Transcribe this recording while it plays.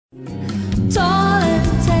Tall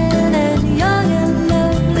and tan and young and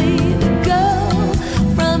lovely, the girl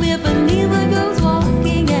from Ipanema goes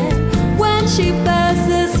walking, and when she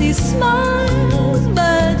passes he smiles,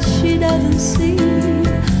 but she doesn't see.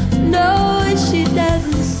 No, she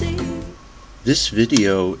doesn't see. This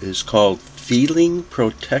video is called Feeling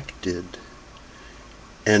Protected,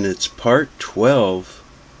 and it's part 12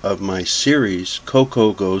 of my series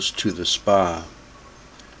Coco Goes to the Spa.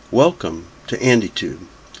 Welcome to AndyTube,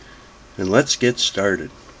 and let's get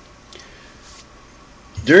started.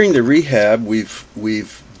 During the rehab, we've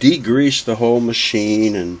degreased the whole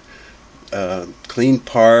machine and cleaned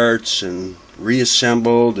parts and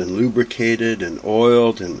reassembled and lubricated and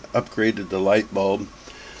oiled and upgraded the light bulb.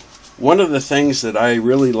 One of the things that I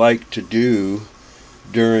really like to do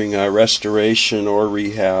during a restoration or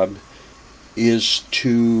rehab is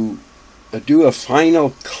to do a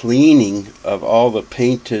final cleaning of all the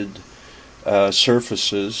painted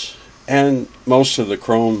surfaces and most of the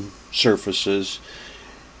chrome surfaces,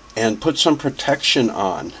 and put some protection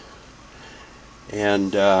on.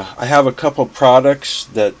 And I have a couple products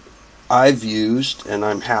that I've used and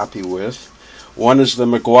I'm happy with. One is the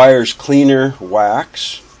Meguiar's Cleaner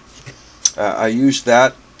Wax. I used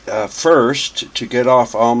that first to get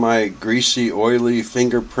off all my greasy, oily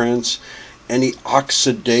fingerprints, any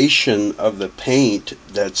oxidation of the paint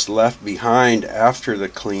that's left behind after the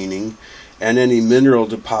cleaning, and any mineral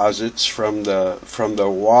deposits from the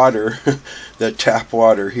water, the tap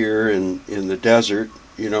water here in the desert.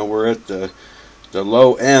 You know, we're at the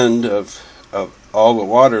low end of all the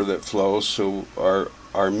water that flows, so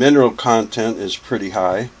our mineral content is pretty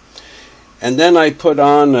high. And then I put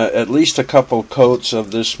on at least a couple coats of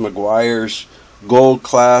this Meguiar's Gold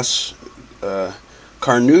Class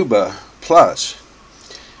Carnauba Plus.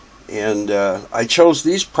 And I chose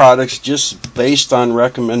these products just based on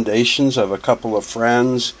recommendations of a couple of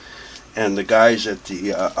friends and the guys at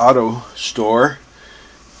the auto store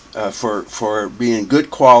for being good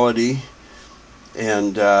quality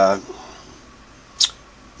and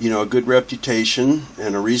you know, a good reputation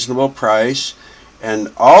and a reasonable price.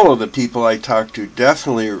 And all of the people I talked to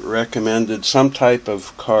definitely recommended some type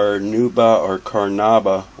of Carnauba or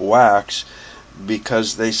Carnauba wax,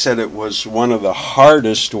 because they said it was one of the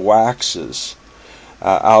hardest waxes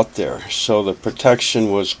out there. So the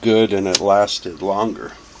protection was good and it lasted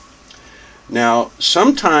longer. Now,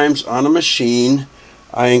 sometimes on a machine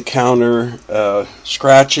I encounter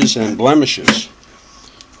scratches and blemishes.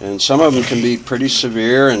 And some of them can be pretty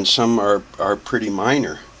severe and some are pretty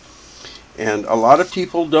minor. And a lot of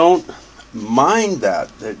people don't mind that.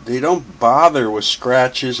 They don't bother with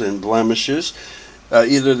scratches and blemishes.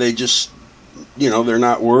 Either they just, you know, they're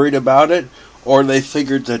not worried about it, or they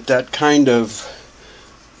figured that kind of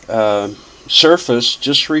surface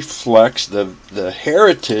just reflects the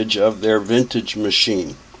heritage of their vintage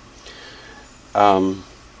machine.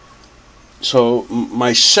 So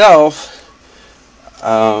myself,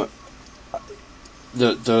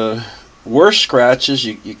 the worst scratches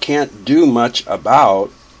you can't do much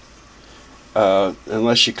about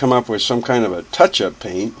unless you come up with some kind of a touch-up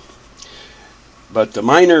paint. But the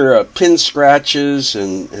minor pin scratches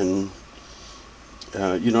and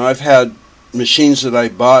you know, I've had machines that I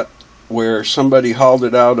bought where somebody hauled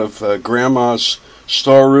it out of grandma's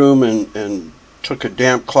storeroom and took a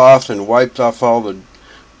damp cloth and wiped off all the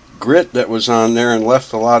grit that was on there and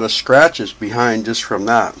left a lot of scratches behind just from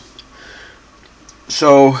that.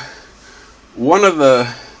 So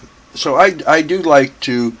I do like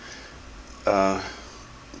to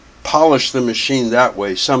polish the machine that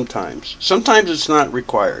way sometimes. Sometimes it's not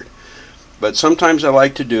required, but sometimes I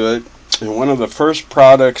like to do it. And one of the first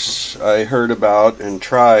products I heard about and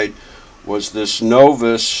tried was this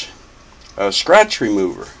Novus scratch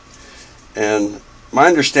remover. And my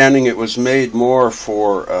understanding, it was made more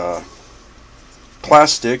for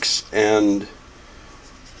plastics and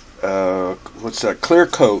what's that, clear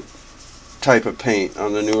coat type of paint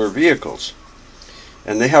on the newer vehicles.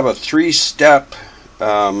 And they have a 3-step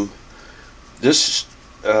this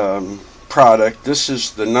product. This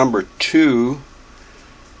is the number 2,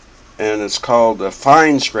 and it's called a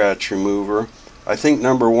fine scratch remover. I think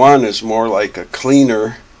number 1 is more like a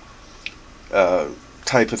cleaner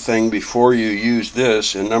type of thing before you use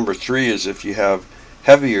this, and number 3 is if you have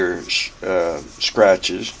heavier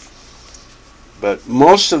scratches. But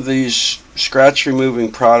most of these scratch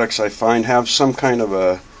removing products I find have some kind of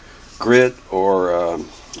a grit or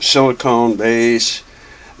silicone base,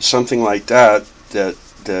 something like that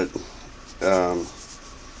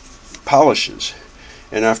polishes.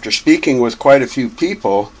 And after speaking with quite a few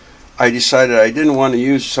people, I decided I didn't want to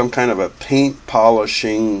use some kind of a paint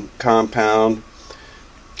polishing compound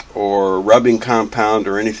or rubbing compound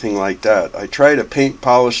or anything like that. I tried a paint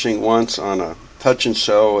polishing once on a touch and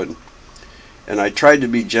sew, and I tried to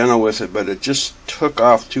be gentle with it, but it just took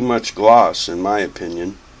off too much gloss in my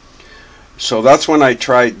opinion. So that's when I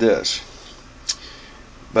tried this.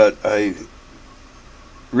 But I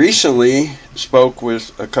recently spoke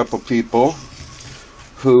with a couple people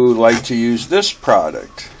who like to use this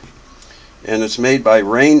product, and it's made by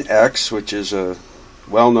Rain X, which is a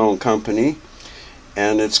well-known company,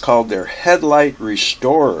 and it's called their Headlight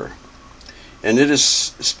Restorer, and it is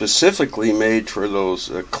specifically made for those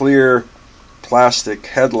clear plastic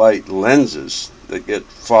headlight lenses that get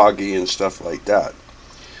foggy and stuff like that.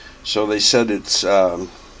 So they said it's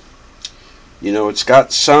it's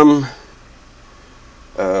got some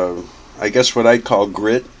I guess what I'd call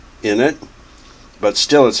grit in it, but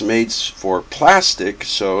still it's made for plastic,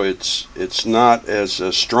 so it's not as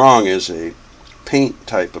strong as a paint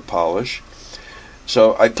type of polish.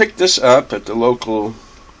 So I picked this up at the local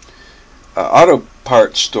auto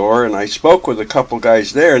parts store, and I spoke with a couple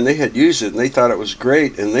guys there, and they had used it and they thought it was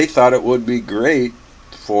great, and they thought it would be great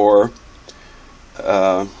for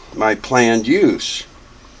my planned use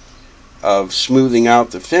of smoothing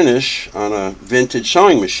out the finish on a vintage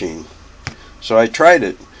sewing machine. So I tried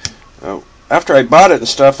it. After I bought it and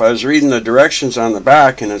stuff, I was reading the directions on the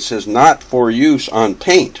back, and it says not for use on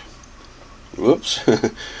paint. Whoops.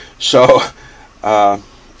 So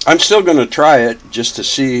I'm still going to try it just to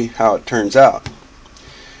see how it turns out.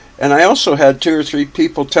 And I also had 2 or 3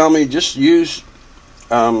 people tell me just use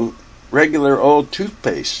regular old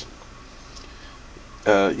toothpaste.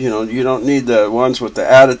 You don't need the ones with the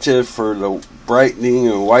additive for the brightening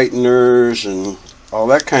and whiteners and all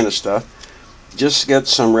that kind of stuff. Just get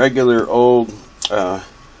some regular old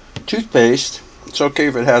toothpaste. It's okay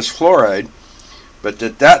if it has fluoride, but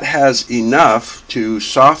that has enough to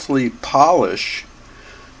softly polish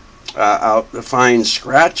out the fine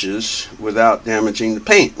scratches without damaging the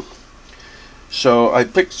paint. So I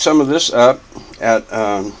picked some of this up at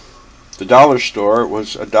the dollar store. It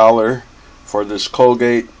was $1 for this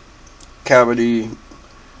Colgate cavity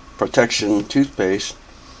protection toothpaste,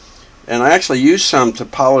 and I actually used some to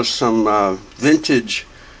polish some vintage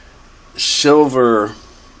silver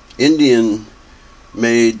Indian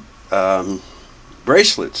made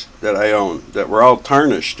bracelets that I own that were all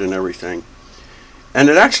tarnished and everything, and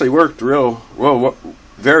it actually worked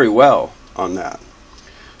very well on that.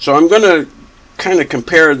 So I'm going to kind of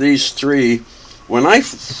compare these three. When I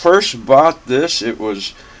first bought this, it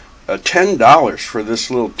was $10 for this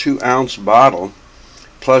little 2-ounce bottle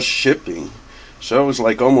plus shipping, so it was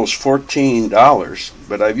like almost $14,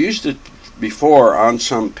 but I've used it before on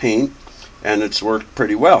some paint and it's worked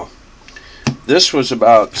pretty well. This was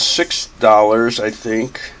about $6, I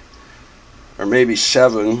think, or maybe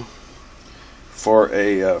 $7 for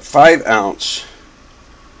a 5-ounce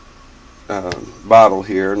bottle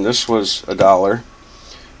here, and this was $1.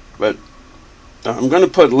 But I'm going to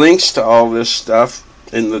put links to all this stuff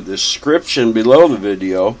in the description below the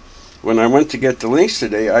video. When I went to get the links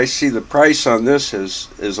today, I see the price on this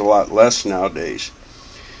is a lot less nowadays,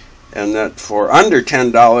 and that for under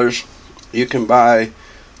 $10 you can buy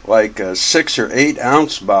like a 6 or 8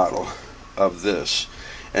 ounce bottle of this,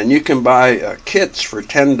 and you can buy kits for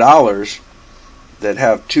 $10 that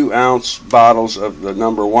have 2-ounce bottles of the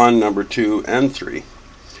number 1, number 2, and 3.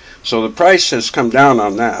 So the price has come down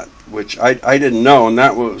on that, which I didn't know, and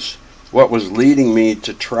that was what was leading me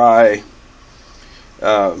to try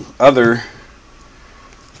other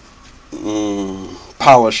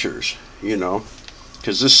polishers,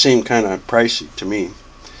 because this seemed kind of pricey to me.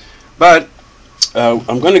 But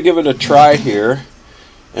I'm going to give it a try here,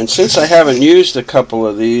 and since I haven't used a couple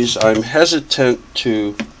of these, I'm hesitant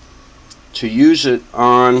to use it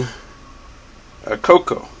on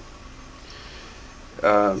Coco.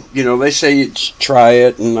 They say you try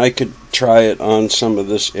it, and I could try it on some of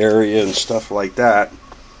this area and stuff like that.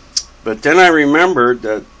 But then I remembered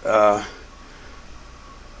that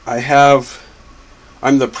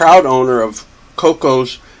I'm the proud owner of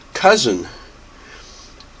Coco's cousin,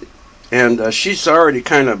 and she's already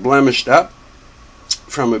kind of blemished up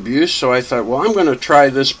from abuse, so I thought, well, I'm going to try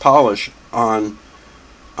this polish on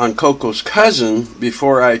Coco's cousin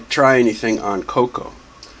before I try anything on Coco.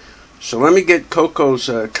 So let me get Coco's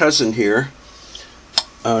cousin here.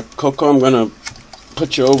 Coco, I'm going to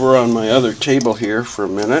put you over on my other table here for a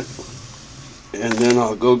minute, and then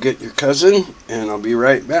I'll go get your cousin, and I'll be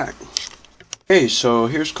right back. Okay, so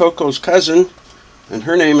here's Coco's cousin, and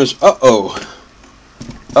her name is Uh-Oh.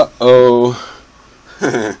 Uh-Oh.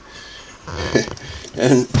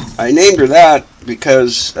 And I named her that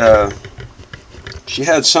because she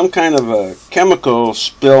had some kind of a chemical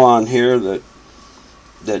spill on here that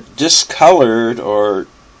discolored or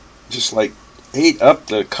just like ate up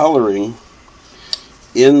the coloring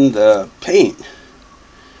in the paint.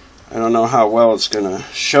 I don't know how well it's going to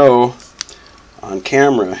show on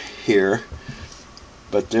camera here,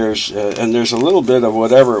 but there's a little bit of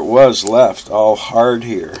whatever it was left, all hard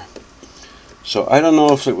here. So I don't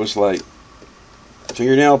know if it was like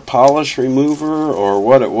fingernail polish remover or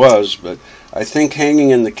what it was, but I think hanging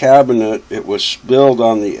in the cabinet it was spilled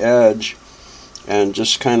on the edge and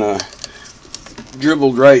just kind of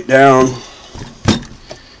dribbled right down.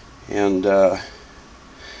 And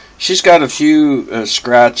she's got a few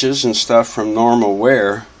scratches and stuff from normal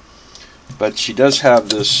wear, but she does have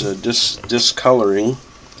this discoloring,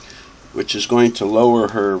 which is going to lower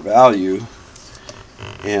her value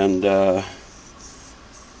and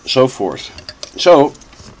so forth. So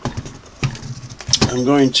I'm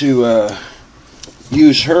going to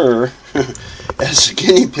use her as a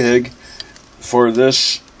guinea pig for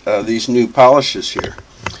these new polishes here.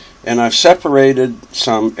 And I've separated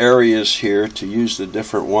some areas here to use the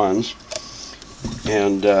different ones.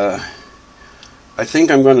 And I think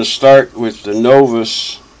I'm going to start with the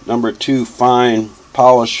Novus number 2 fine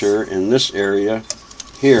polisher in this area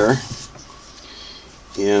here.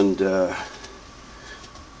 And then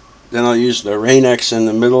I'll use the Rain-X in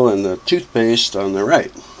the middle and the toothpaste on the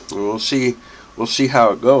right. And we'll see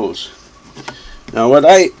how it goes. Now what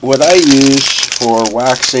I use for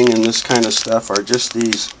waxing and this kind of stuff are just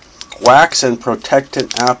these wax and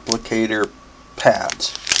protectant applicator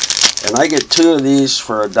pads, and I get 2 of these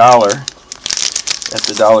for $1 at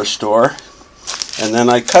the dollar store, and then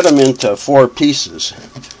I cut them into 4 pieces,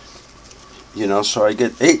 so I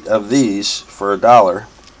get 8 of these for $1.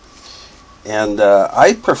 And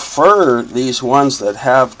I prefer these ones that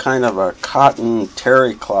have kind of a cotton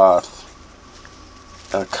terry cloth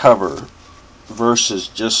cover versus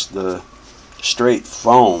just the straight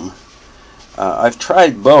foam. I've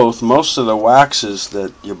tried both. Most of the waxes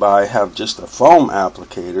that you buy have just a foam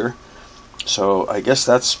applicator, so I guess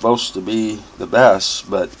that's supposed to be the best,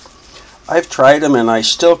 but I've tried them and I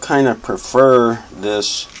still kind of prefer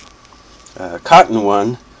this cotton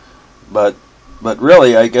one, but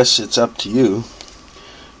really I guess it's up to you.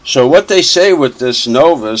 So what they say with this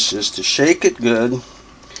Novus is to shake it good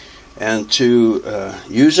and to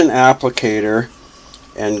use an applicator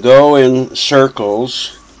and go in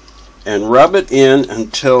circles and rub it in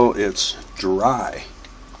until it's dry,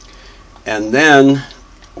 and then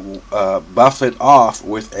buff it off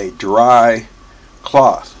with a dry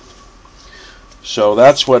cloth. So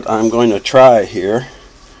that's what I'm going to try here.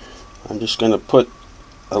 I'm just going to put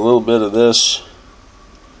a little bit of this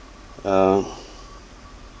on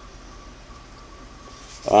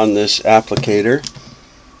this applicator.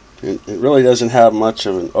 It really doesn't have much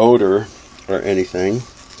of an odor or anything,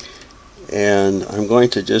 and I'm going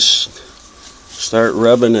to just start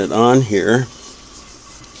rubbing it on here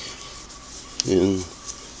in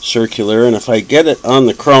circular. And if I get it on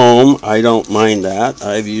the chrome, I don't mind that.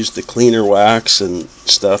 I've used the cleaner wax and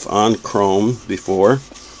stuff on chrome before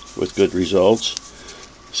with good results.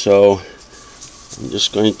 So I'm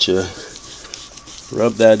just going to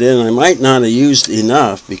rub that in. I might not have used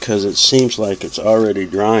enough because it seems like it's already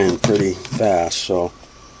drying pretty fast, so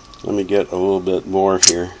let me get a little bit more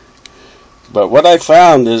here. But what I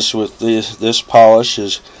found is with this polish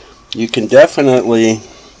is you can definitely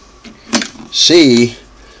see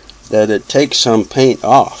that it takes some paint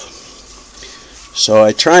off. So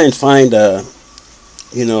I try and find an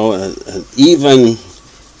even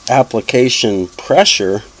application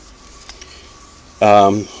pressure,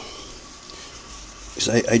 because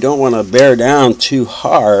I don't want to bear down too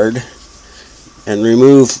hard and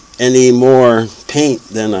remove any more paint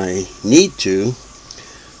than I need to,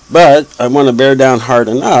 but I want to bear down hard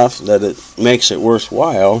enough that it makes it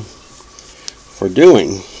worthwhile for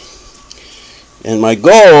doing. And my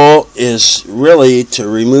goal is really to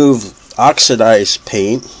remove oxidized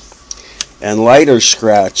paint and lighter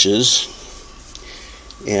scratches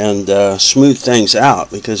and smooth things out,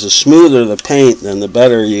 because the smoother the paint, then the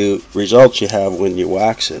better results you have when you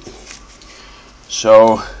wax it.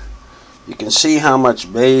 So you can see how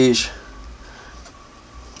much beige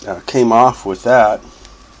came off with that.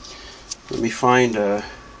 Let me find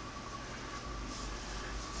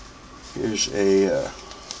here's a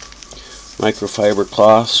microfiber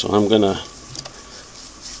cloth, so I'm gonna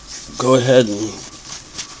go ahead and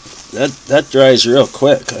that dries real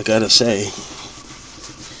quick, I gotta say.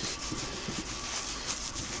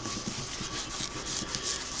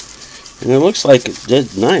 And it looks like it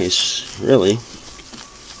did nice, really.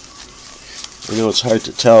 I know it's hard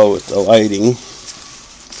to tell with the lighting,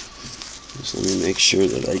 So let me make sure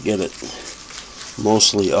that I get it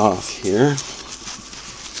mostly off here.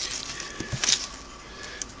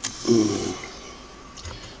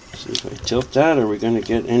 See if I tilt that, are we going to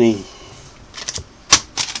get any?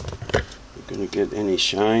 We're going to get any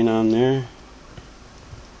shine on there?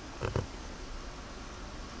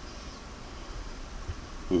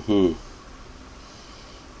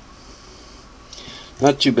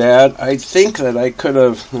 Not too bad. I think that I could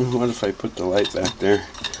have. What if I put the light back there?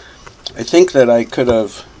 I think that I could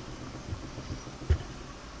have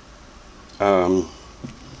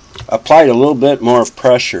applied a little bit more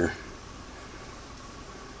pressure,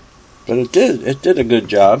 but it did a good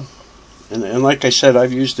job. And like I said,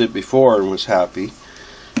 I've used it before and was happy.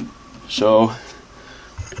 So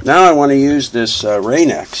now I want to use this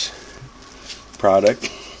Rain-X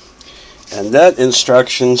product, and that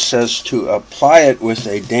instruction says to apply it with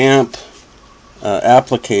a damp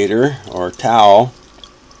applicator or towel,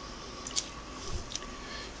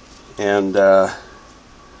 and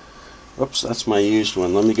oops, that's my used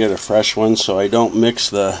one. Let me get a fresh one so I don't mix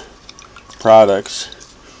the products.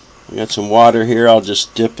 I got some water here. I'll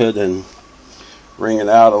just dip it and wring it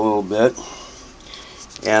out a little bit.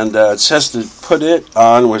 And it says to put it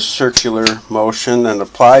on with circular motion and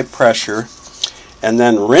apply pressure, and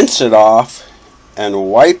then rinse it off and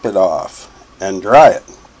wipe it off and dry it.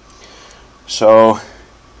 So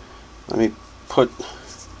let me put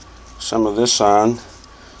some of this on.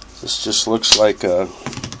 This just looks like a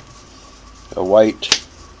white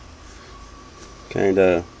kind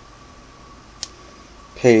of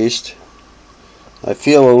paste. I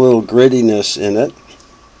feel a little grittiness in it.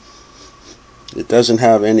 It doesn't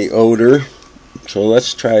have any odor, so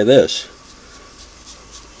let's try this.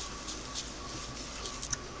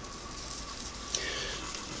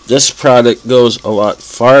 This product goes a lot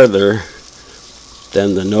farther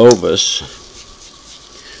than the Novus,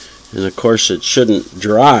 and of course it shouldn't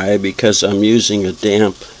dry because I'm using a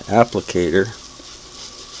damp applicator.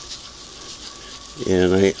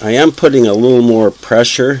 And I am putting a little more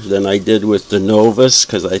pressure than I did with the Novus,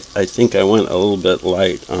 because I think I went a little bit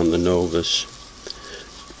light on the Novus.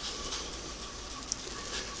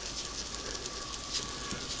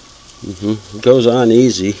 It goes on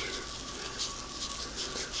easy.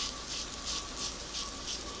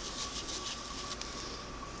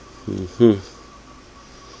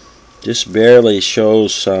 Just barely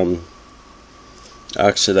shows some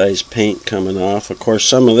oxidized paint coming off. Of course,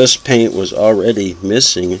 some of this paint was already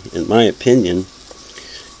missing, in my opinion.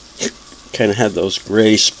 Kind of had those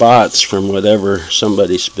gray spots from whatever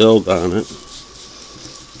somebody spilled on it.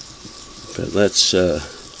 But let's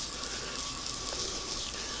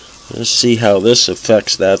see how this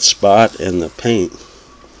affects that spot and the paint.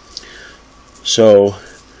 So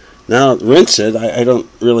now rinse it. I don't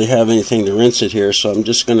really have anything to rinse it here, so I'm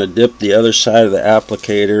just going to dip the other side of the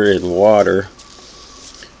applicator in water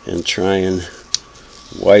and try and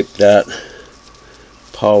wipe that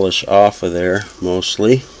polish off of there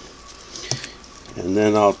mostly. And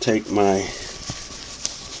then I'll take my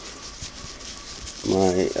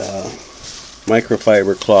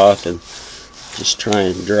microfiber cloth and just try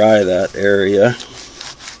and dry that area.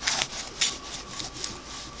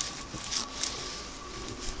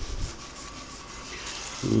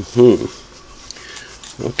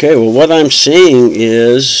 Okay, well, what I'm seeing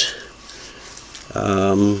is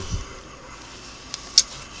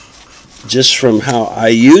just from how I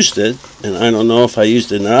used it, and I don't know if I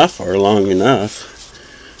used enough or long enough.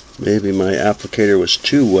 Maybe my applicator was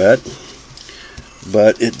too wet,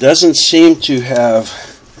 but it doesn't seem to have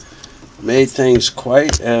made things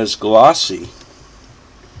quite as glossy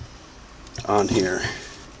on here.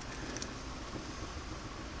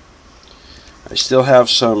 I still have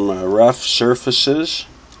some rough surfaces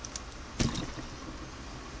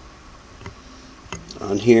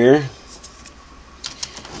on here,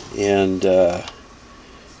 and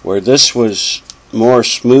where this was more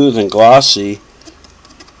smooth and glossy,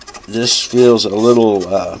 this feels a little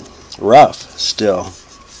rough still.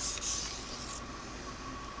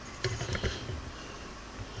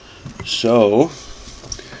 So,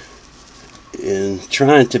 in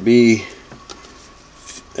trying to be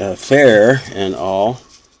fair and all,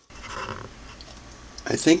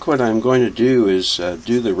 I think what I'm going to do is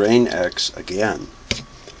do the Rain-X again.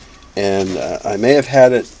 And I may have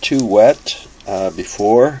had it too wet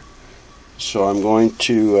before, so I'm going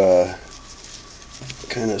to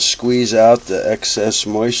kind of squeeze out the excess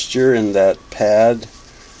moisture in that pad.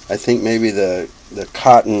 I think maybe the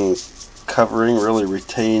cotton covering really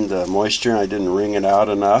retained the moisture and I didn't wring it out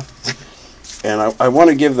enough. And I want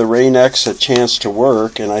to give the Rain-X a chance to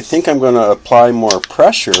work, and I think I'm going to apply more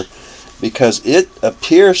pressure because it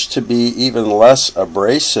appears to be even less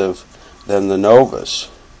abrasive than the Novus,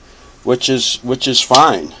 which is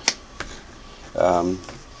fine.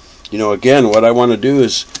 You know, again, what I want to do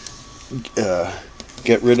is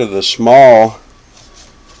get rid of the small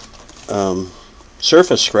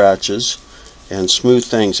surface scratches and smooth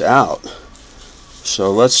things out.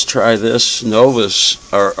 So let's try this Novus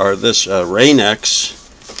or this Rain-X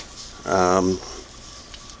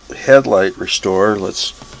headlight restore.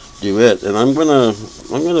 Let's do it, and I'm gonna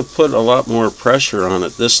put a lot more pressure on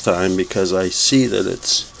it this time because I see that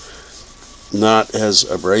it's not as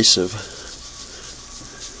abrasive.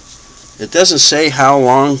 It doesn't say how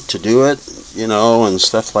long to do it, you know, and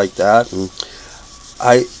stuff like that. And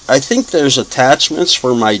I think there's attachments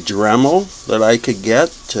for my Dremel that I could get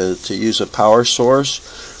to use a power source.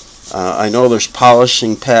 I know there's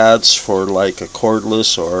polishing pads for like a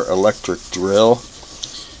cordless or electric drill,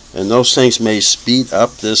 and those things may speed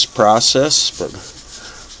up this process, but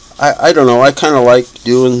I don't know. I kind of like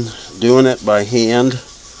doing it by hand.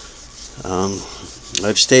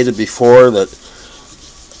 I've stated before that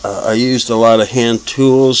I used a lot of hand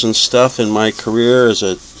tools and stuff in my career as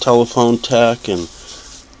a telephone tech, and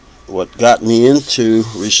what got me into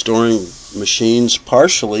restoring machines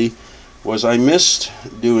partially was I missed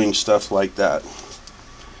doing stuff like that.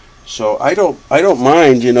 So I don't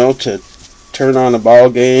mind, you know, to turn on a ball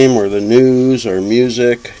game or the news or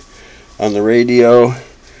music on the radio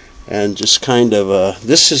and just kind of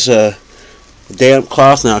this is a damp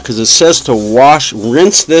cloth now because it says to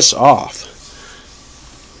rinse this off.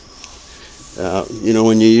 You know,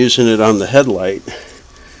 when you're using it on the headlight.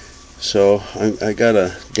 So I got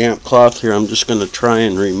a damp cloth here. I'm just going to try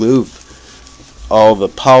and remove all the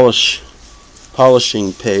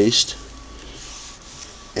polishing paste.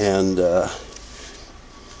 And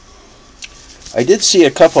I did see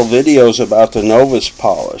a couple videos about the Novus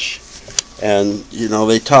polish, and you know,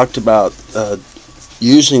 they talked about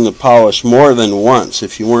using the polish more than once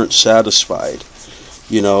if you weren't satisfied.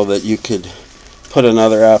 You know, that you could put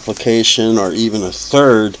another application or even a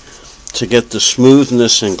third to get the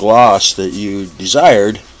smoothness and gloss that you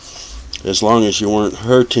desired, as long as you weren't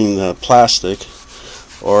hurting the plastic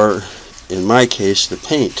or, in my case, the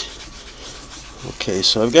paint. Okay,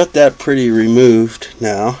 so I've got that pretty removed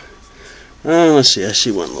now. Let's see, I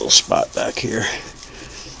see one little spot back here.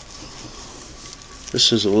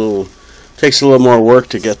 This is takes a little more work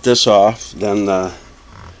to get this off than a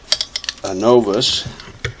Novus,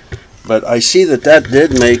 but I see that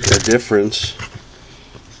did make a difference.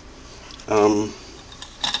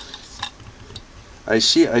 I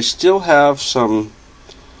still have some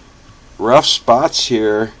rough spots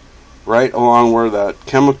here right along where that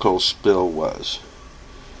chemical spill was,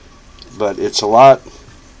 but it's a lot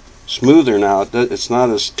smoother now. It's not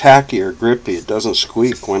as tacky or grippy. It doesn't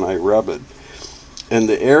squeak when I rub it. And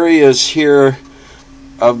the areas here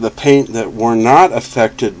of the paint that were not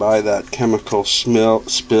affected by that chemical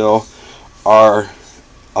spill are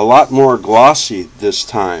a lot more glossy this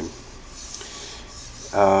time.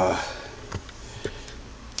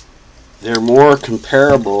 They're more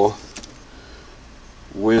comparable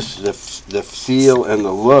with the feel and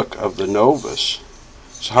the look of the Novus.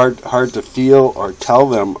 It's hard to feel or tell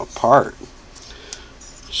them apart.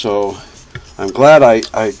 So I'm glad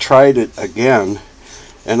I tried it again.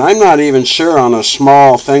 And I'm not even sure on a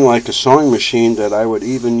small thing like a sewing machine that I would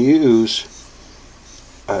even use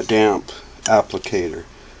a damp applicator.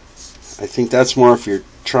 I think that's more if you're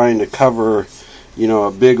trying to cover, you know,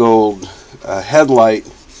 a big old headlight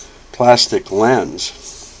plastic lens.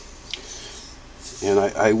 And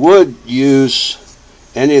I would use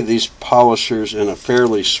any of these polishers in a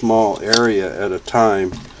fairly small area at a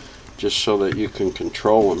time, just so that you can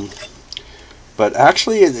control them. But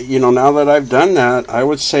actually, you know, now that I've done that, I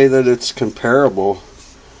would say that it's comparable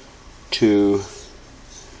to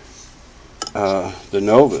the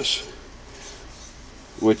Novus,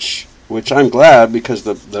 which I'm glad, because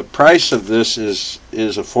the price of this is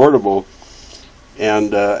affordable.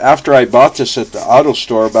 And after I bought this at the auto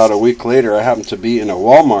store, about a week later, I happened to be in a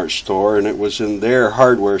Walmart store, and it was in their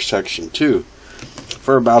hardware section too,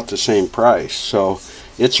 for about the same price. So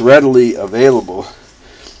it's readily available.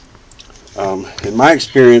 In my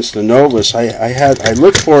experience, the Novus, I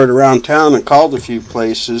looked for it around town and called a few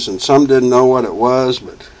places, and some didn't know what it was,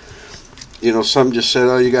 but you know, some just said,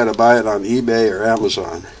 "Oh, you got to buy it on eBay or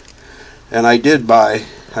Amazon." And I did buy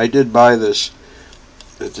this.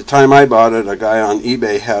 At the time I bought it, a guy on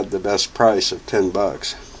eBay had the best price of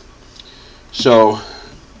 $10. So,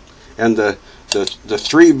 and the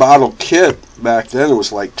 3-bottle kit back then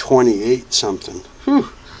was like 28 something. Whew.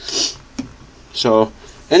 So,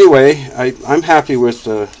 anyway, I'm happy with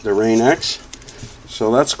the Rain-X,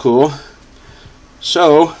 so that's cool.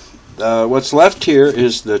 So what's left here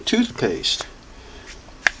is the toothpaste,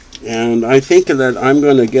 and I think that I'm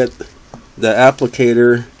going to get the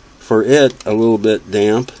applicator for it a little bit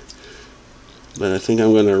damp, but I think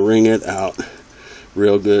I'm going to wring it out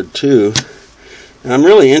real good too. And I'm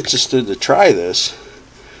really interested to try this.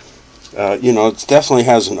 You know, it definitely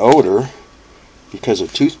has an odor because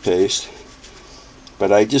of toothpaste,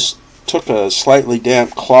 but I just took a slightly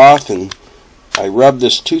damp cloth and I rubbed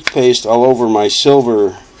this toothpaste all over my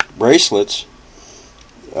silver bracelets,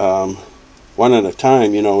 one at a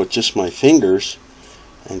time, you know, with just my fingers,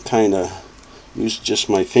 and kind of used just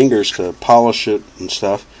my fingers to polish it and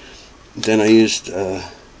stuff. Then I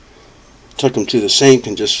took them to the sink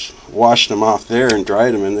and just washed them off there and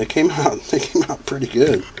dried them, and they came out pretty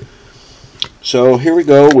good. So here we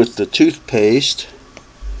go with the toothpaste.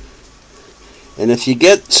 And if you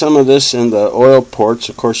get some of this in the oil ports,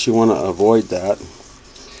 of course you want to avoid that.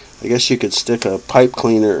 I guess you could stick a pipe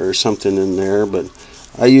cleaner or something in there, but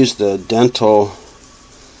I use the dental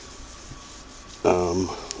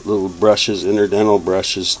little brushes, interdental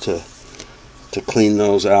brushes, to clean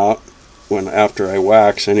those out after I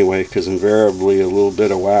wax anyway, because invariably a little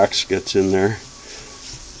bit of wax gets in there.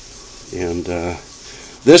 And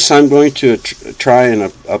this I'm going to try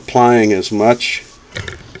and applying as much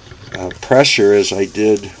pressure as I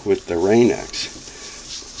did with the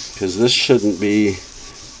Rain-X, because this shouldn't be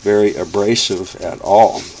very abrasive at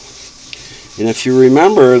all. And if you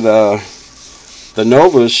remember the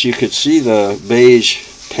Novus, you could see the beige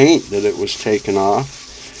paint that it was taken off,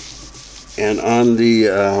 and on the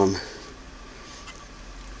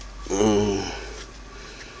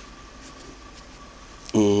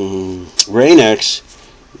Rain-X,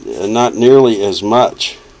 not nearly as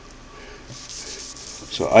much.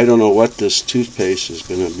 So I don't know what this toothpaste is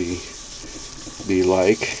going to be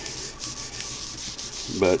like,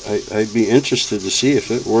 but I'd be interested to see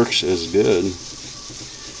if it works as good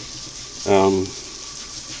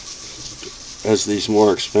as these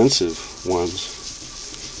more expensive ones.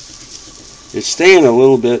 It's staying a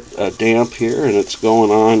little bit damp here, and it's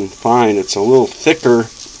going on fine. It's a little thicker,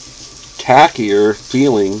 tackier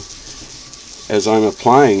feeling as I'm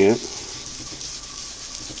applying it,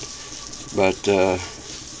 but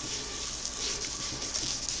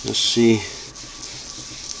let's see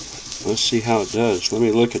how it does. Let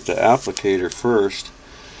me look at the applicator first.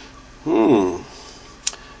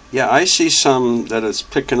 Yeah, I see some that it's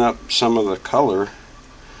picking up some of the color.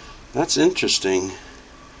 That's interesting.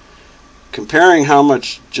 Comparing how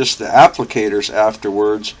much just the applicators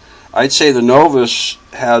afterwards, I'd say the Novus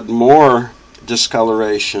had more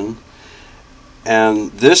discoloration,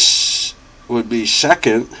 and this would be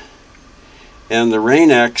second, and the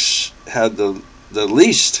Rain-X had the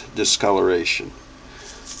least discoloration.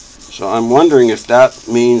 So I'm wondering if that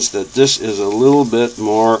means that this is a little bit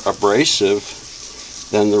more abrasive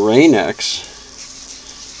than the Rain-X.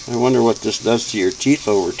 I wonder what this does to your teeth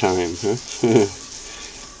over time, huh?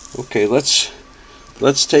 Okay, let's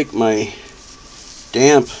take my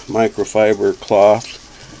damp microfiber cloth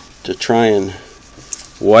to try and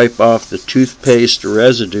wipe off the toothpaste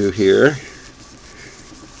residue here,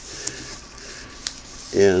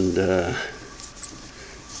 and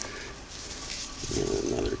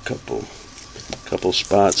another couple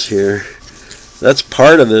spots here. That's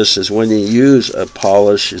part of this, is when you use a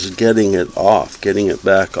polish, is getting it off, getting it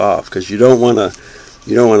back off, because you don't want to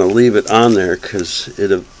leave it on there, because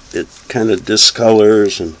it kind of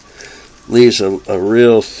discolors and leaves a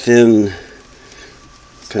real thin,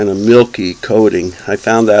 kind of milky coating. I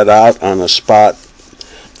found that out on a spot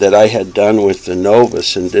that I had done with the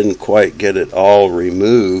Novus and didn't quite get it all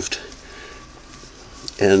removed,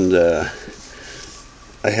 and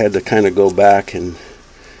I had to kind of go back and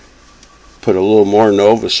put a little more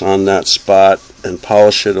Novus on that spot and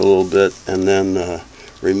polish it a little bit, and then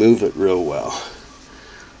remove it real well.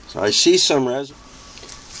 So I see some residue.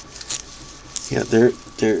 Yeah,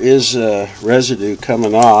 there is residue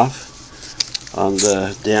coming off on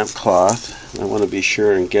the damp cloth. I want to be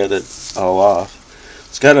sure and get it all off.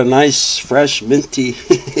 It's got a nice, fresh, minty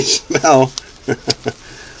smell,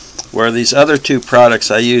 where these other two products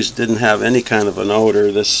I used didn't have any kind of an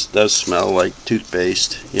odor. This does smell like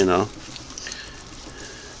toothpaste, you know.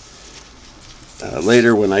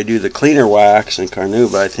 Later, when I do the cleaner wax and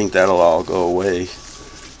carnauba, I think that'll all go away.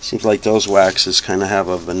 Seems like those waxes kind of have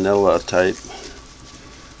a vanilla type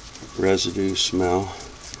residue smell.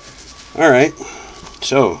 Alright,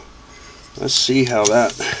 so let's see how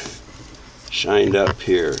that shined up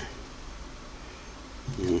here.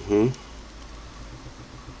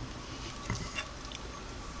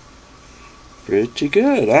 pretty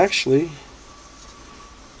good, actually.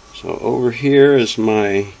 So over here is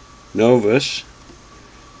my Novus,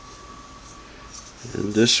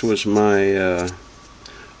 and this was my,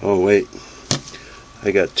 oh wait,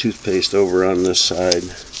 I got toothpaste over on this side.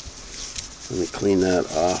 Let me clean that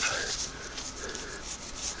off.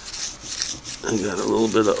 I got a little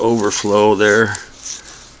bit of overflow there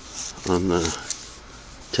on the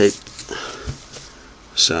tape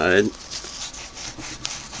side.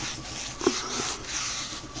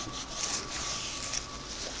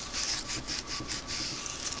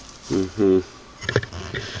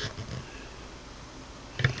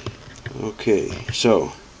 Okay,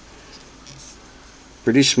 so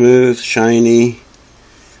pretty smooth, shiny.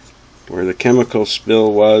 Where the chemical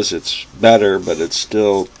spill was, it's better, but it's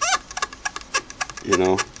still, you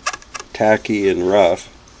know, tacky and rough.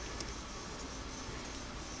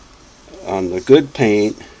 On the good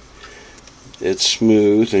paint, it's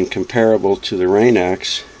smooth and comparable to the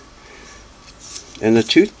Rain-X. And the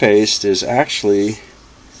toothpaste is actually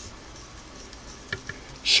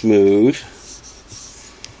smooth.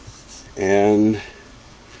 And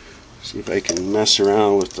see if I can mess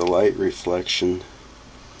around with the light reflection.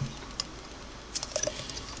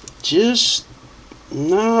 Just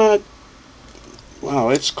not, wow,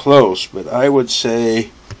 it's close, but I would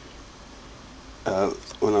say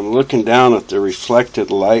when I'm looking down at the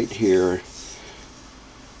reflected light here,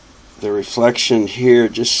 the reflection here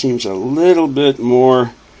just seems a little bit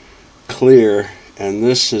more clear, and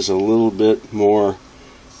this is a little bit more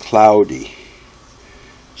cloudy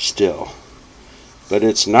still. But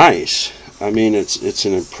it's nice. I mean, it's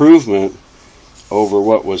an improvement over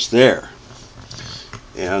what was there.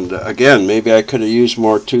 And again, maybe I could have used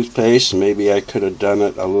more toothpaste, and maybe I could have done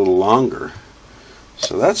it a little longer.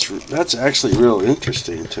 So that's actually real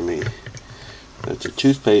interesting to me, that the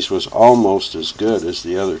toothpaste was almost as good as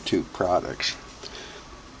the other two products.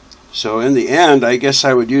 So in the end, I guess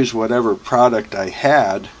I would use whatever product I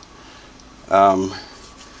had.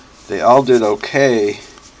 They all did okay.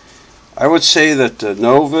 I would say that the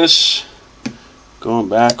Novus, going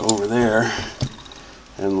back over there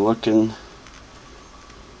and looking,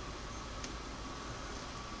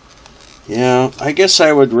 yeah, I guess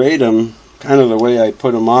I would rate them kind of the way I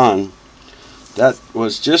put them on. That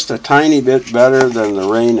was just a tiny bit better than the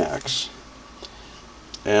Rain-X.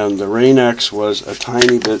 And the Rain-X was a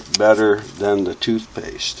tiny bit better than the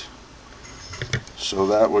toothpaste. So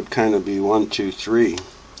that would kind of be 1, 2, 3.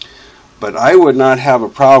 But I would not have a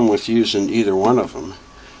problem with using either one of them.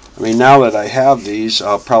 I mean, now that I have these,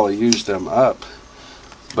 I'll probably use them up.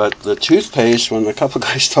 But the toothpaste, when a couple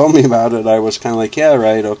guys told me about it, I was kind of like, yeah,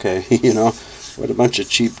 right, okay, you know, what a bunch of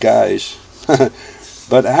cheap guys.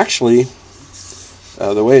 But actually,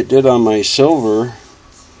 the way it did on my silver,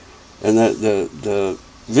 and the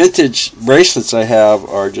vintage bracelets I have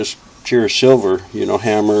are just pure silver, you know,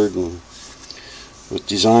 hammered and with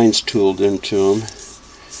designs tooled into them,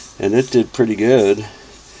 and it did pretty good.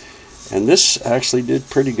 And this actually did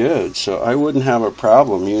pretty good, so I wouldn't have a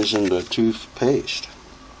problem using the toothpaste.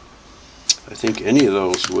 I think any of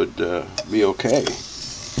those would be okay.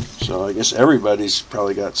 So I guess everybody's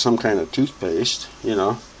probably got some kind of toothpaste, you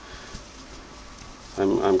know.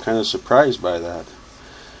 I'm kind of surprised by that.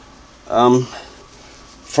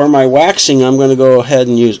 For my waxing, I'm going to go ahead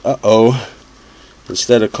and use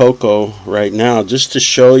instead of Coco right now, just to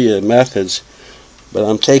show you methods. But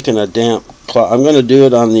I'm taking a damp cloth. I'm going to do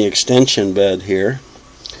it on the extension bed here,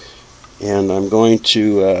 and I'm going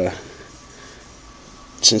to,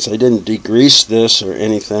 since I didn't degrease this or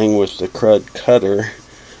anything with the crud cutter,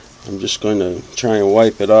 I'm just going to try and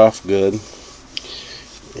wipe it off good.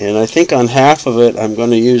 And I think on half of it I'm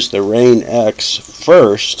going to use the Rain-X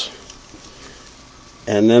first,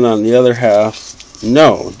 and then on the other half,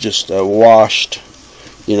 no, just washed,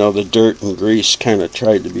 you know, the dirt and grease kind of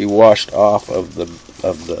tried to be washed off of the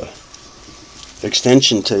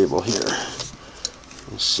extension table here.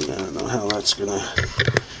 Let's see, I don't know how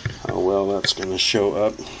well that's gonna show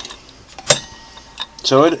up.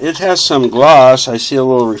 So it has some gloss. I see a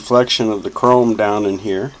little reflection of the chrome down in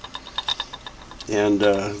here, and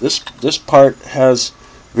this part has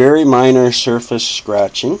very minor surface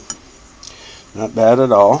scratching, not bad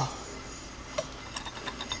at all.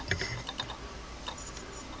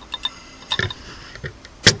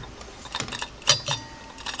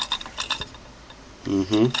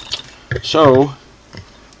 So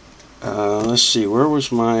let's see, where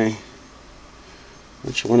was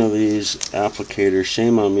which one of these applicators?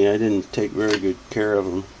 Shame on me, I didn't take very good care of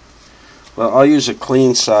them. Well, I'll use a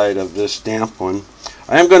clean side of this damp one.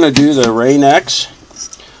 I am going to do the Rain-X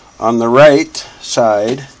on the right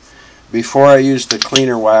side, before I use the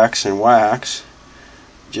cleaner wax and wax,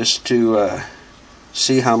 just to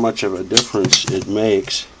see how much of a difference it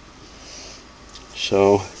makes.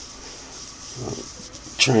 So I'll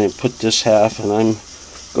try and put this half, and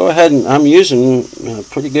I'm using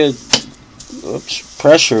pretty good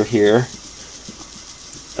pressure here.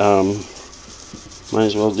 Might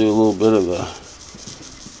as well do a little bit of a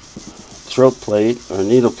throat plate or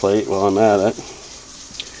needle plate while I'm at it.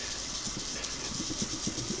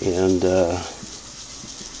 And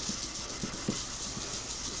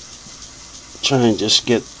try and just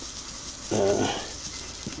get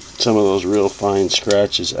some of those real fine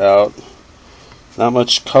scratches out. Not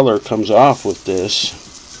much color comes off with this,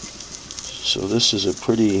 so this is a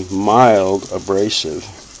pretty mild abrasive,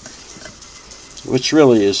 which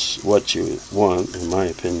really is what you want, in my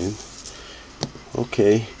opinion.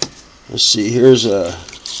 Okay, let's see. Here's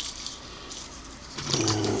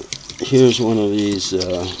one of these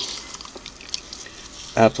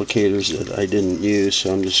applicators that I didn't use,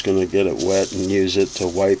 so I'm just going to get it wet and use it to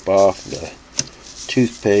wipe off the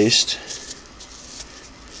toothpaste.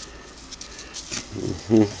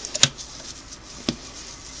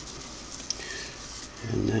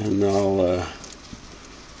 And then I'll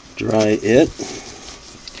dry it,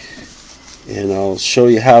 and I'll show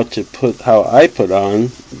you how I put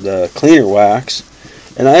on the cleaner wax.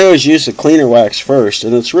 And I always use the cleaner wax first,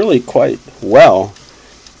 and it's really quite well.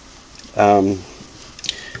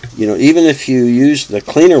 You know, even if you used the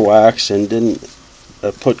cleaner wax and didn't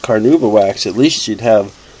put carnauba wax, at least you'd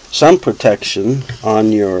have some protection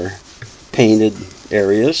on your painted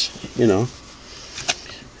areas, you know.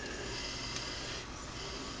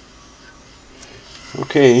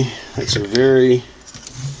 Okay, that's a very,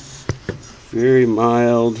 very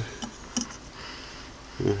mild,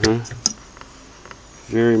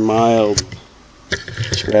 very mild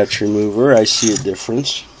scratch remover. I see a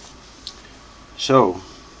difference. So,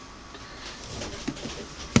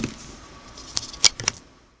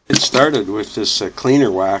 it started with this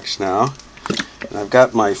cleaner wax now, and I've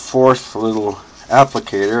got my fourth little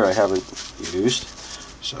applicator I haven't used.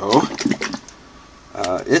 So,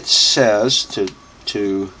 it says to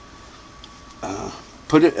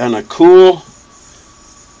put it on a cool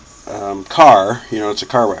car. You know, it's a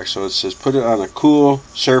car wax, so it says put it on a cool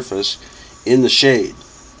surface in the shade,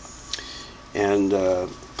 and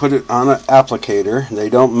put it on an applicator. They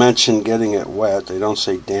don't mention getting it wet. They don't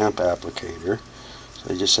say damp applicator. So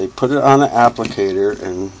they just say put it on an applicator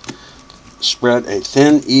and spread a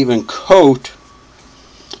thin, even coat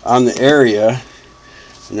on the area.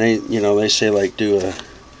 And they say like do a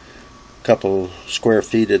couple square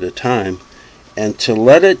feet at a time, and to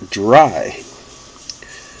let it dry.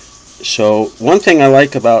 So one thing I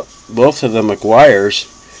like about both of the McGuire's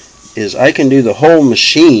is I can do the whole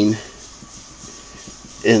machine,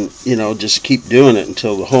 and just keep doing it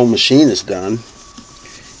until the whole machine is done,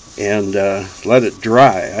 and let it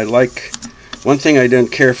dry. One thing I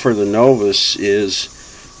didn't care for the Novus is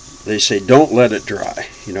they say don't let it dry.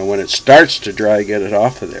 When it starts to dry, get it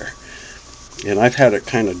off of there. And I've had it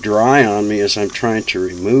kind of dry on me as I'm trying to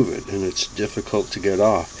remove it, and it's difficult to get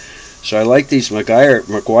off. So I like these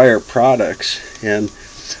McGuire products, and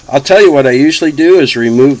I'll tell you what I usually do is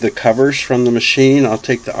remove the covers from the machine. I'll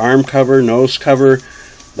take the arm cover, nose cover,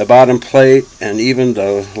 the bottom plate, and even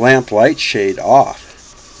the lamp light shade off.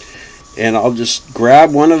 And I'll just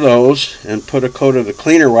grab one of those and put a coat of the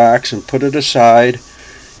cleaner wax and put it aside,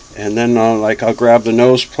 and then I'll grab the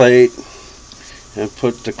nose plate and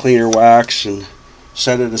put the cleaner wax and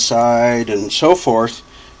set it aside and so forth,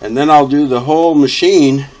 and then I'll do the whole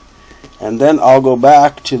machine, and then I'll go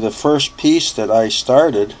back to the first piece that I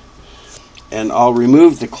started, and I'll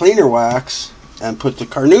remove the cleaner wax and put the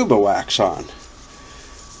carnauba wax on,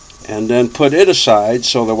 and then put it aside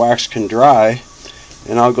so the wax can dry,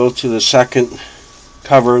 and I'll go to the second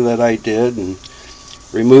cover that I did and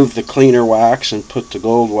remove the cleaner wax and put the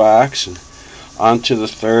gold wax, and onto the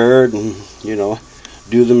third, and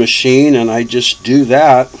do the machine, and I just do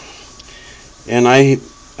that. And I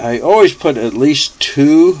always put at least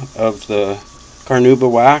 2 of the carnauba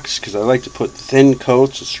wax, because I like to put thin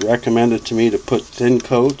coats. It's recommended to me to put thin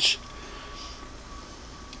coats.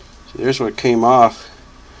 So there's what came off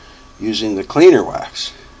using the cleaner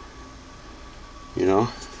wax.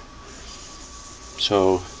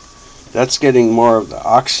 So that's getting more of the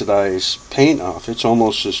oxidized paint off. It's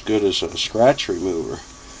almost as good as a scratch remover.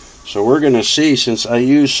 So we're going to see, since I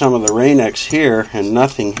used some of the Rain-X here and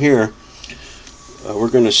nothing here,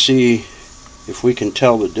 we're going to see if we can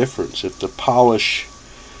tell the difference, if the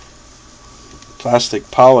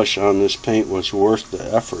plastic polish on this paint was worth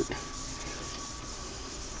the effort.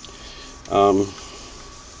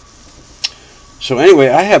 So anyway,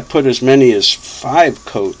 I have put as many as 5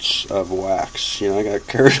 coats of wax. I got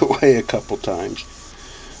carried away a couple times.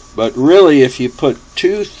 But really, if you put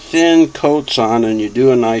 2 thin coats on and you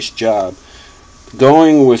do a nice job,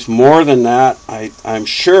 going with more than that, I'm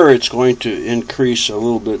sure it's going to increase a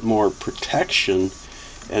little bit more protection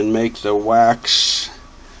and make the wax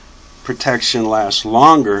protection last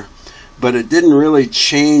longer. But it didn't really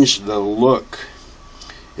change the look.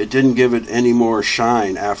 It didn't give it any more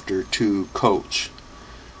shine after 2 coats.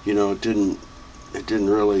 It didn't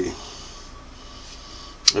really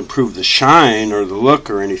improve the shine or the look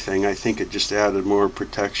or anything. I think it just added more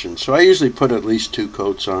protection. So I usually put at least 2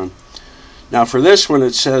 coats on. Now for this one,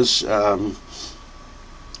 it says, put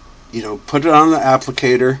it on the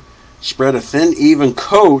applicator, spread a thin, even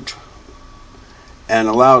coat, and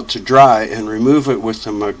allow it to dry, and remove it with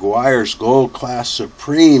the Meguiar's Gold Class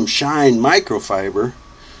Supreme Shine Microfiber,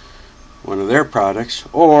 one of their products,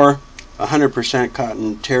 or 100%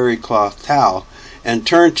 cotton terry cloth towel, and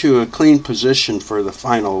turn to a clean position for the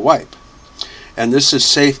final wipe. And this is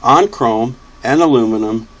safe on chrome and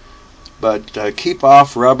aluminum, but keep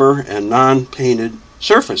off rubber and non-painted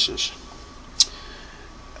surfaces.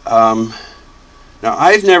 Now,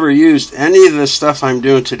 I've never used any of the stuff I'm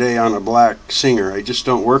doing today on a black Singer. I just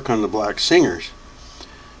don't work on the black Singers,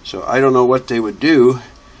 so I don't know what they would do.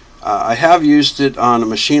 I have used it on a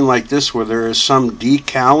machine like this where there is some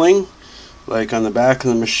decaling, like on the back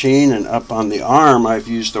of the machine and up on the arm. I've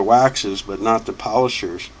used the waxes, but not the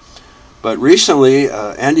polishers. But recently,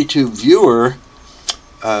 AndyTube Viewer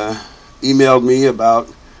emailed me about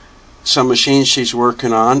some machines she's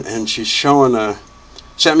working on, and she's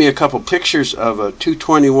sent me a couple pictures of a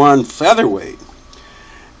 221 featherweight.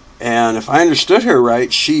 And if I understood her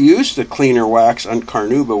right, she used the cleaner wax on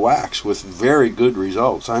Carnauba wax with very good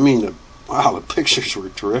results. I mean, wow, the pictures were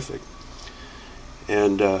terrific.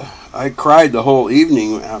 And I cried the whole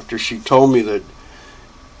evening after she told me that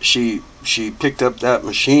she picked up that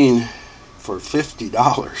machine for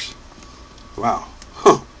 $50. Wow.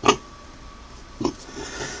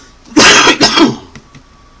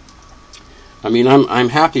 I mean, I'm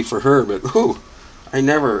happy for her, but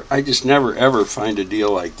I just never ever find a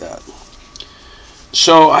deal like that.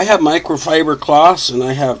 So I have microfiber cloths and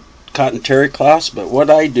I have cotton terry cloths, but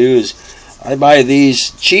what I do is I buy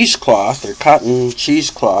these cheesecloth, or cotton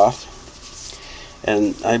cheesecloth,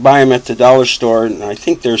 and I buy them at the dollar store, and I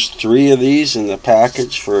think there's 3 of these in the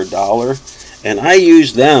package for $1, and I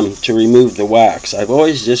use them to remove the wax. I've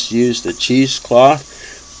always just used the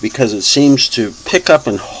cheesecloth because it seems to pick up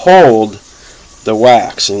and hold the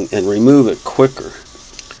wax and remove it quicker.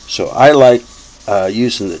 So I like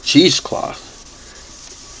using the cheesecloth.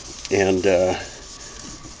 And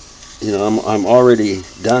I'm already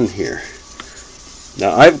done here.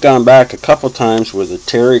 Now I've gone back a couple times with a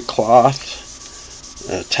terry cloth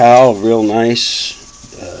towel, real nice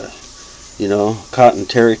cotton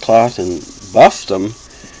terry cloth, and buffed them,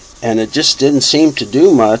 and it just didn't seem to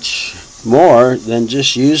do much more than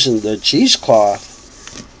just using the cheesecloth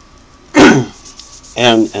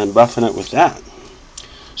and buffing it with that.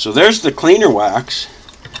 So there's the cleaner wax,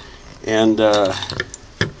 and well,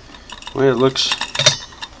 it looks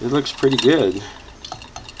pretty good.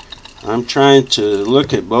 I'm trying to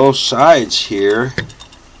look at both sides here,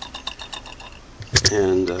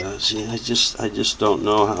 and see, I just don't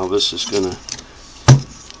know how this is gonna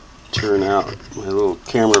turn out. My little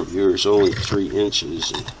camera viewer is only 3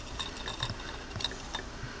 inches. And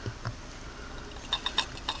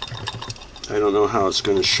I don't know how it's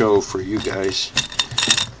going to show for you guys,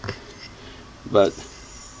 but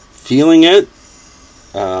feeling it,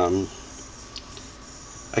 I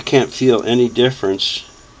can't feel any difference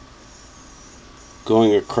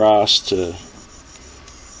going across to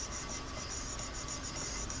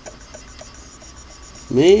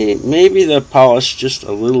maybe the polish just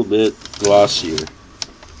a little bit glossier.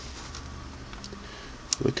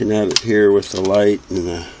 Looking at it here with the light and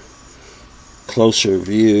a closer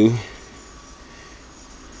view,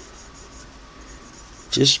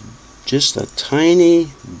 just a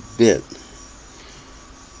tiny bit.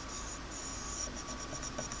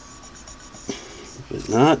 But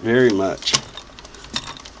not very much.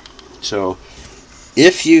 So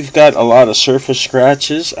if you've got a lot of surface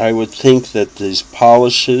scratches, I would think that these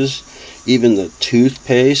polishes, even the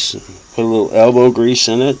toothpaste, put a little elbow grease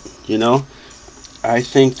in it, I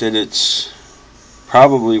think that it's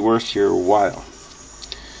probably worth your while.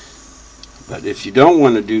 But if you don't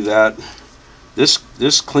want to do that,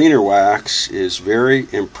 this cleaner wax is very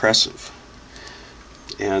impressive.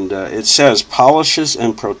 And it says polishes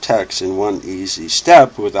and protects in one easy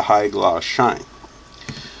step with a high gloss shine.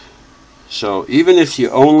 So even if you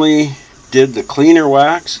only did the cleaner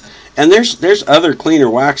wax. And there's other cleaner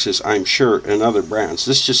waxes, I'm sure, in other brands.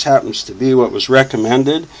 This just happens to be what was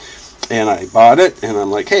recommended, and I bought it, and I'm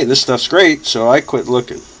like, hey, this stuff's great, so I quit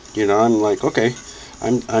looking. You know, I'm like, okay,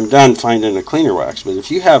 I'm done finding a cleaner wax. But if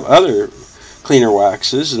you have other cleaner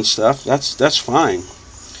waxes and stuff, that's fine.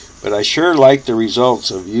 But I sure like the results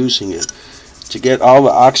of using it to get all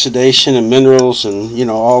the oxidation and minerals and, you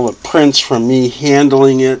know, all the prints from me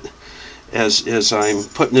handling it as I'm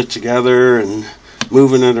putting it together and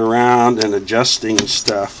moving it around and adjusting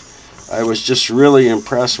stuff. I was just really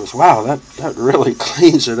impressed with, wow, that really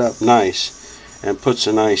cleans it up nice and puts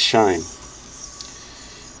a nice shine.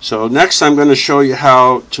 So next I'm going to show you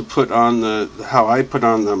how to put on how I put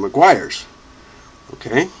on the Meguiar's.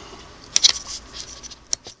 Okay.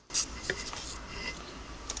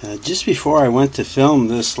 Just before I went to film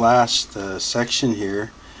this last section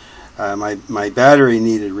here, my battery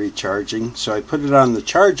needed recharging, so I put it on the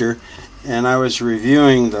charger, and I was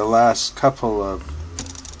reviewing the last couple of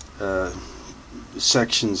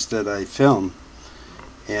sections that I filmed,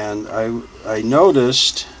 and I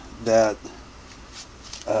noticed that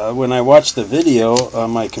when I watched the video on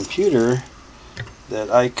my computer that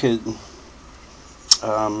I could,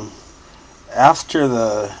 after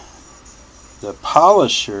the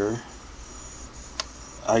polisher,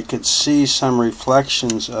 I could see some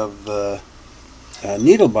reflections of the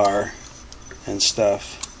needle bar and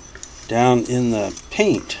stuff down in the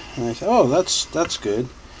paint, and I thought, oh, that's good.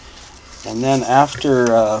 And then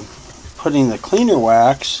after putting the cleaner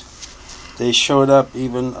wax, they showed up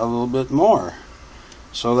even a little bit more.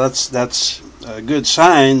 So that's a good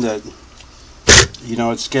sign that, you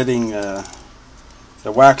know, it's getting the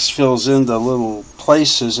wax fills in the little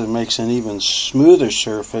places and makes an even smoother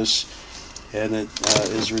surface, and it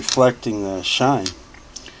is reflecting the shine.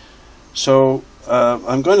 So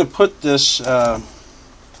I'm going to put this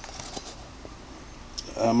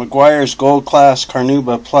Meguiar's Gold Class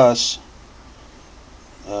Carnauba Plus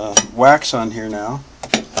wax on here now,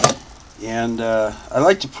 and I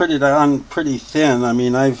like to put it on pretty thin. I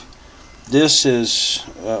mean, this is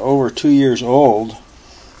over 2 years old,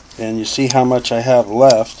 and you see how much I have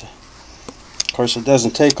left. Of course, it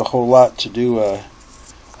doesn't take a whole lot to do a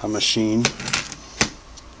machine,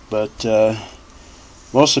 but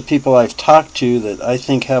most of the people I've talked to that I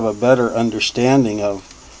think have a better understanding of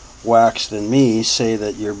wax than me say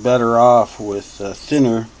that you're better off with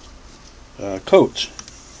thinner coats,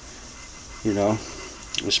 you know,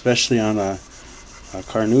 especially on a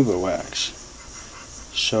Carnauba wax.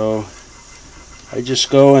 So I just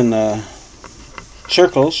go in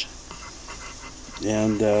circles,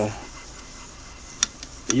 and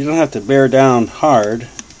you don't have to bear down hard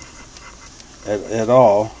at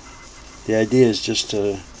all. The idea is just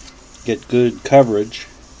to get good coverage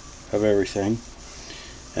of everything.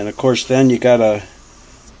 And of course then you gotta,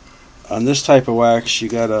 on this type of wax, you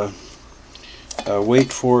gotta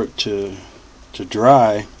wait for it to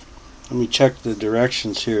dry. Let me check the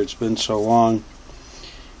directions here, it's been so long.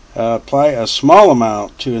 Apply a small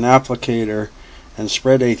amount to an applicator and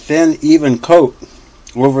spread a thin, even coat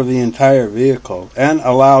over the entire vehicle and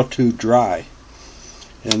allow to dry.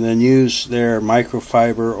 And then use their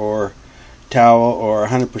microfiber or towel or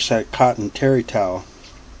 100% cotton terry towel,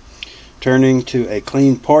 turning to a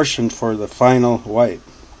clean portion for the final wipe.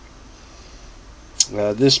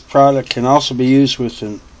 This product can also be used with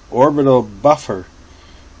an orbital buffer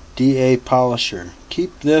DA polisher.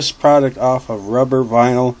 Keep this product off of rubber,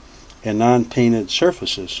 vinyl, and non-painted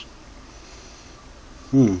surfaces.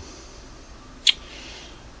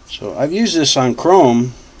 So I've used this on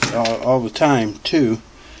chrome all the time too,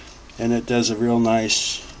 and it does a real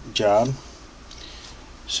nice job.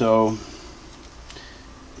 So,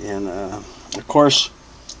 and of course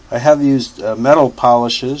I have used metal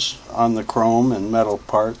polishes on the chrome and metal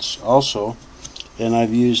parts also, and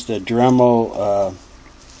I've used the Dremel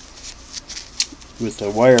with the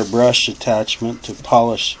wire brush attachment to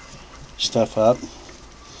polish stuff up.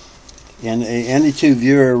 And a ND2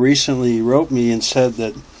 viewer recently wrote me and said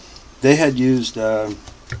that they had used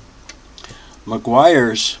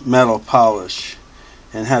Meguiar's metal polish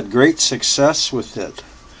and had great success with it.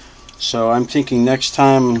 So I'm thinking next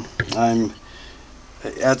time I'm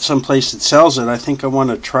at some place that sells it, I think I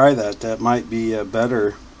want to try that. That might be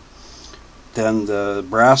better than the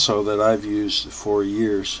Brasso that I've used for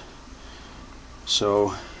years.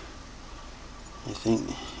 So I think,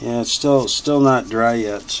 yeah, it's still not dry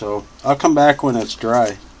yet, so I'll come back when it's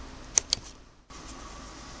dry.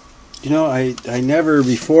 You know, I never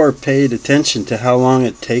before paid attention to how long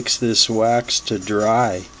it takes this wax to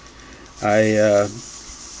dry. I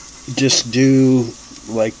just do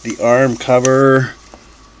like the arm cover,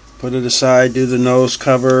 put it aside, do the nose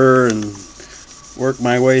cover, and work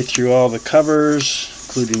my way through all the covers,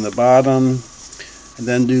 including the bottom, and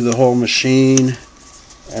then do the whole machine,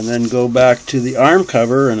 and then go back to the arm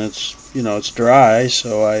cover, and it's, you know, it's dry,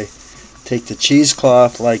 so I take the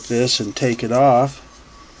cheesecloth like this and take it off,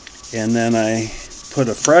 and then I put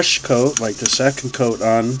a fresh coat, like the second coat,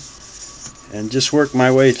 on, and just work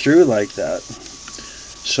my way through like that.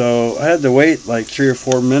 So I had to wait like 3 or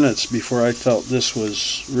 4 minutes before I felt this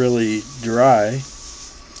was really dry,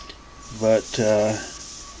 but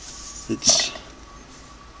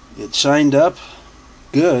it shined up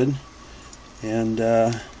good, and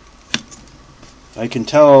I can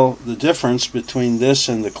tell the difference between this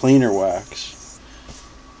and the cleaner wax.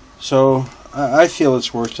 So I feel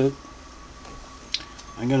it's worth it.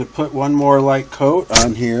 I'm going to put one more light coat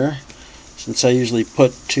on here, since I usually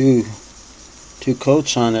put two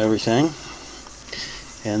coats on everything,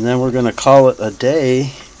 and then we're going to call it a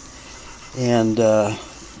day, and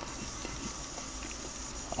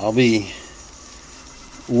I'll be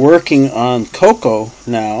working on Coco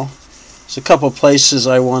now. There's a couple places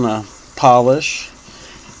I want to polish,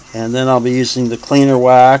 and then I'll be using the cleaner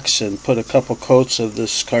wax and put a couple coats of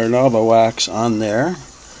this Carnauba wax on there.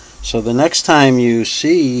 So the next time you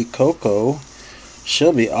see Coco,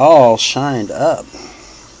 she'll be all shined up,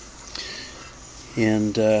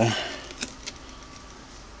 and I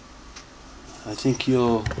think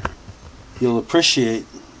you'll appreciate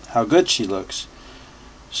how good she looks.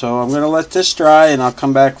 So I'm going to let this dry, and I'll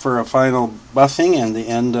come back for a final buffing and the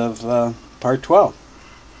end of part 12.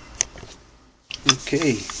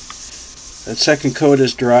 Okay, that second coat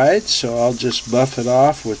is dried, so I'll just buff it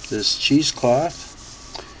off with this cheesecloth.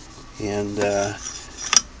 And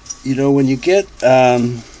you know, when you get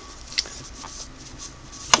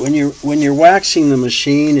when you're waxing the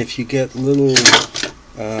machine, if you get little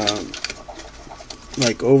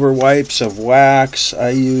like over wipes of wax, I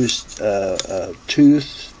used a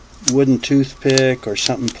wooden toothpick or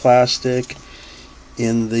something plastic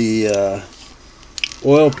in the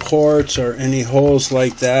oil ports or any holes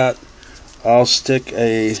like that. I'll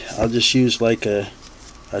just use like a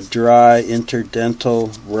dry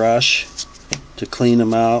interdental brush to clean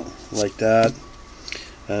them out like that.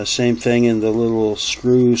 Same thing in the little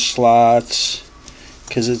screw slots,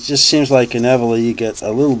 because it just seems like inevitably you get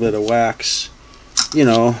a little bit of wax, you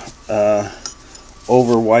know,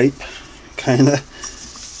 over wipe kind of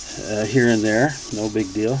here and there. No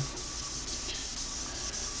big deal.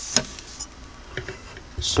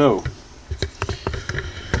 So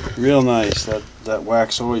real nice. That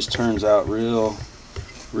wax always turns out real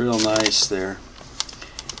nice there.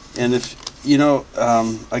 And if you know,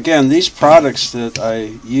 again, these products that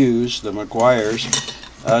I use, the Meguiar's,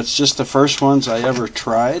 it's just the first ones I ever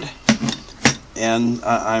tried, and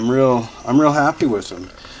I'm real happy with them.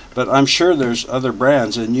 But I'm sure there's other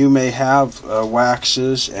brands, and you may have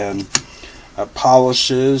waxes and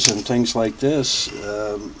polishes and things like this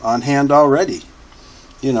on hand already.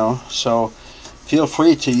 You know, so feel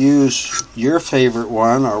free to use your favorite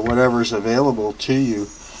one or whatever's available to you.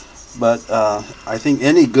 But I think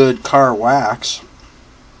any good car wax,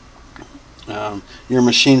 your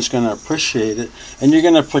machine's going to appreciate it, and you're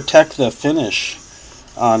going to protect the finish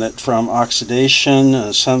on it from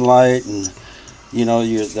oxidation, sunlight, and you know,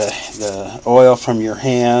 the oil from your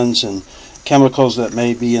hands and chemicals that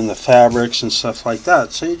may be in the fabrics and stuff like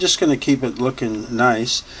that. So you're just going to keep it looking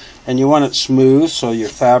nice, and you want it smooth so your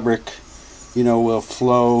fabric, you know, will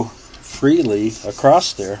flow freely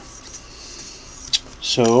across there.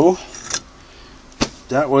 So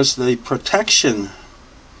that was the protection,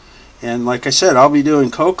 and like I said, I'll be doing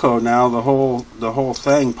Coco now, the whole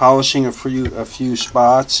thing, polishing a few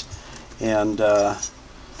spots, and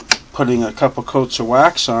putting a couple coats of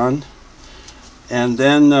wax on. And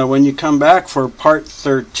then when you come back for part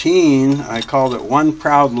 13, I called it One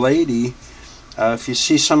Proud Lady. If you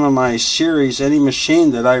see some of my series, any machine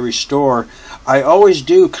that I restore, I always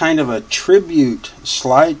do kind of a tribute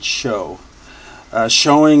slideshow,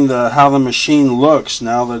 showing how the machine looks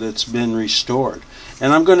now that it's been restored.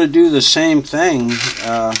 And I'm going to do the same thing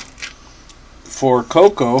for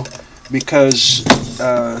Coco, because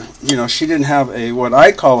you know, she didn't have what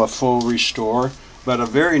I call a full restore, but a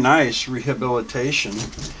very nice rehabilitation.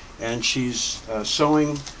 And she's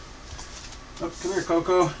sewing. Oh, come here,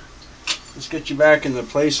 Coco. Let's get you back in the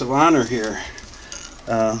place of honor here.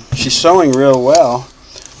 She's sewing real well,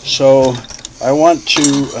 so I want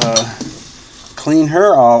to clean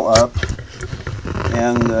her all up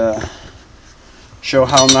and show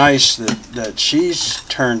how nice that she's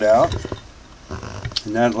turned out.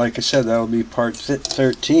 And that, like I said, that'll be part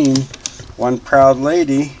 13, One Proud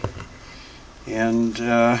Lady. And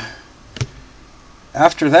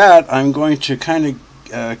after that, I'm going to kind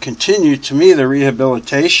of continue. To me, the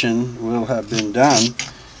rehabilitation will have been done,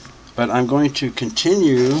 but I'm going to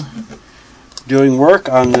continue doing work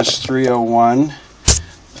on this 301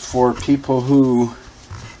 for people who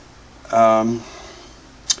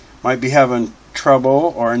might be having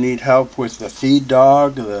trouble or need help with the feed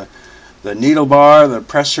dog, the needle bar, the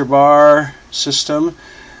pressor bar system.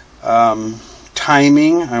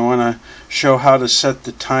 Timing, I want to show how to set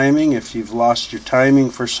the timing if you've lost your timing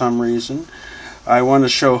for some reason. I want to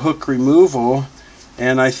show hook removal,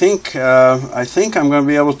 and I think I'm going to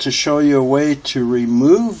be able to show you a way to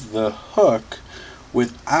remove the hook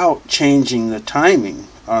without changing the timing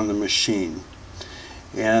on the machine.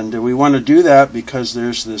 And we want to do that because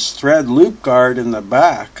there's this thread loop guard in the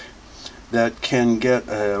back that can get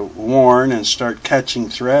worn and start catching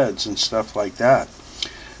threads and stuff like that.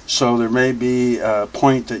 So there may be a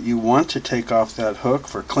point that you want to take off that hook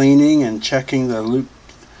for cleaning and checking the loop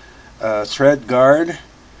thread guard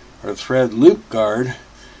or thread loop guard,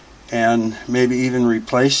 and maybe even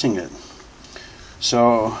replacing it.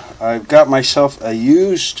 So I've got myself a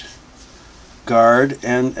used guard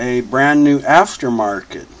and a brand new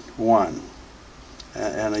aftermarket one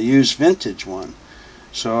and a used vintage one.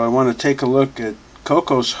 So I want to take a look at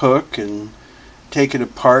Coco's hook and take it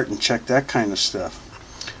apart and check that kind of stuff.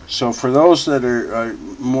 So for those that are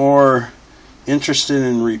more interested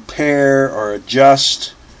in repair or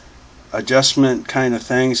adjustment kind of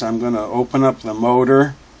things, I'm going to open up the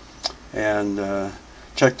motor and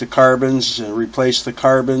check the carbons and replace the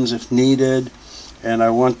carbons if needed. And I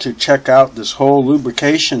want to check out this whole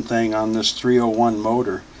lubrication thing on this 301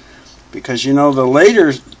 motor, because you know the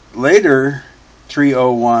later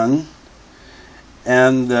 301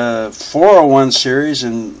 and the 401 series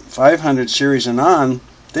and 500 series and on,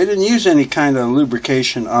 they didn't use any kind of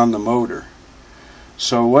lubrication on the motor.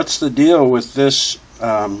 So what's the deal with this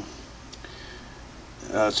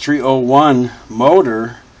 301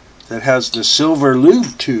 motor that has the silver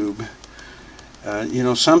lube tube? You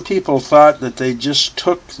know, some people thought that they just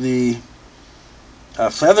took the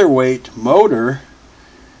featherweight motor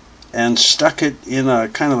and stuck it in a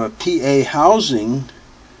kind of a PA housing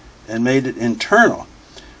and made it internal.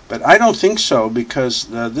 But I don't think so, because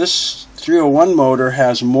this 301 motor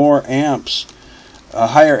has more amps, a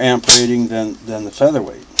higher amp rating than the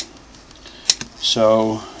featherweight.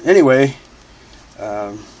 So anyway,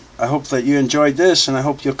 I hope that you enjoyed this, and I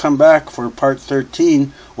hope you'll come back for part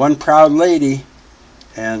 13, One Proud Lady,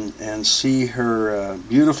 and see her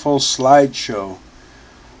beautiful slideshow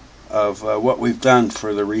of what we've done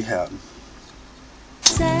for the rehab.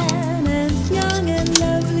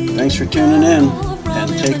 Thanks for tuning in,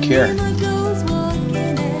 and take care.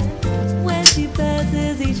 When she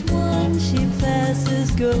passes, each one she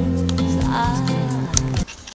passes goes.